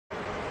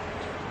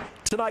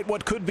Tonight,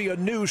 what could be a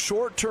new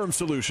short-term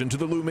solution to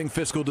the looming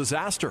fiscal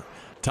disaster.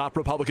 Top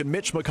Republican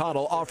Mitch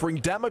McConnell offering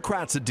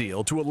Democrats a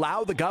deal to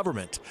allow the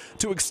government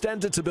to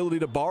extend its ability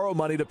to borrow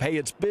money to pay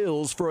its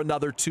bills for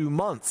another 2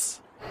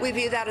 months. We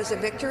view that as a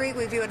victory.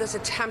 We view it as a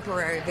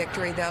temporary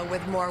victory, though,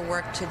 with more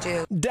work to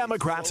do.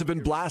 Democrats have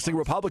been blasting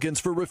Republicans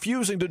for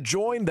refusing to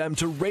join them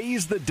to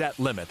raise the debt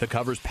limit that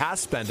covers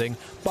past spending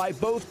by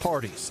both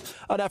parties,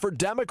 an effort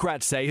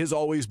Democrats say has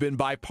always been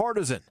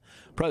bipartisan.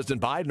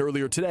 President Biden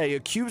earlier today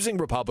accusing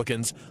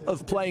Republicans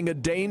of playing a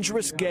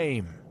dangerous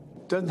game.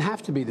 Doesn't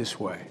have to be this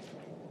way.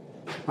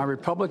 My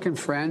Republican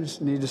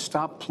friends need to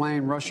stop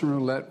playing Russian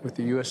roulette with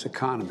the U.S.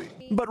 economy.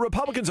 But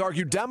Republicans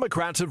argue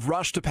Democrats have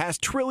rushed to pass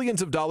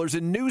trillions of dollars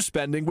in new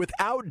spending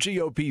without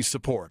GOP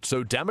support.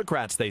 So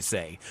Democrats, they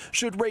say,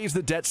 should raise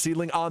the debt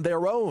ceiling on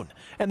their own,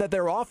 and that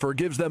their offer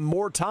gives them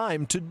more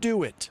time to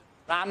do it.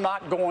 I'm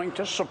not going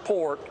to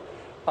support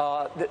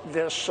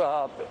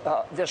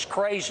this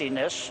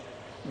craziness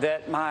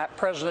that my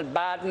President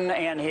Biden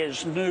and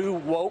his new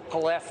woke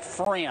left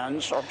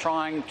friends are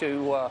trying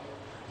to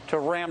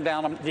ram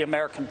down the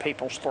American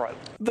people's throat.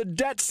 The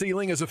debt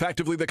ceiling is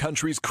effectively the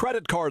country's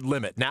credit card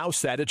limit, now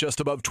set at just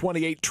above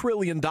 $28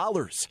 trillion.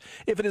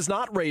 If it is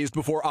not raised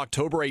before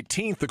October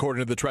 18th,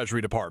 according to the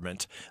Treasury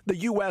Department, the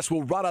U.S.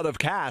 will run out of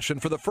cash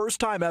and for the first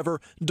time ever,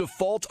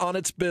 default on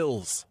its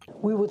bills.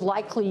 We would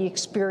likely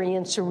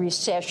experience a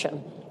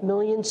recession.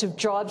 Millions of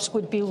jobs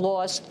would be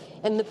lost,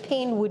 and the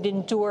pain would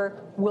endure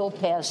well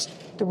past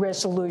the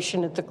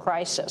resolution of the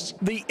crisis.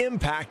 The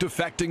impact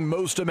affecting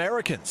most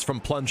Americans, from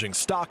plunging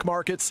stock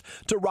markets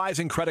to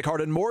rising credit card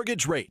and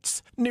mortgage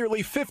rates.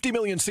 Nearly 50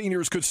 million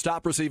seniors could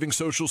stop receiving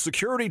Social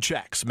Security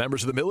checks.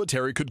 Members of the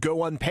military could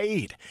go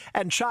unpaid.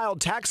 And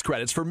child tax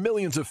credits for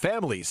millions of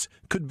families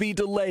could be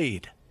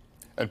delayed.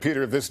 And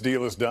Peter, if this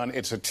deal is done,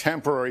 it's a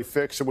temporary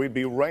fix, and we'd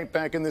be right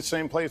back in the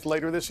same place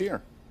later this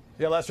year.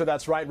 Yeah, Lester,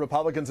 that's right.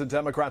 Republicans and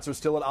Democrats are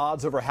still at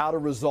odds over how to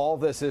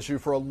resolve this issue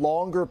for a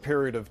longer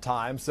period of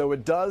time. So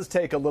it does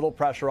take a little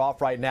pressure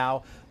off right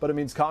now, but it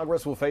means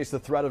Congress will face the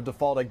threat of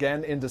default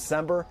again in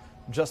December,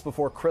 just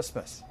before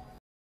Christmas.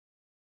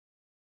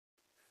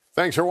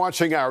 Thanks for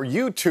watching our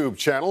YouTube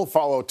channel.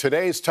 Follow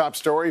today's top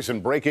stories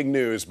and breaking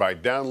news by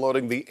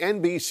downloading the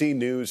NBC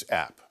News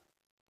app.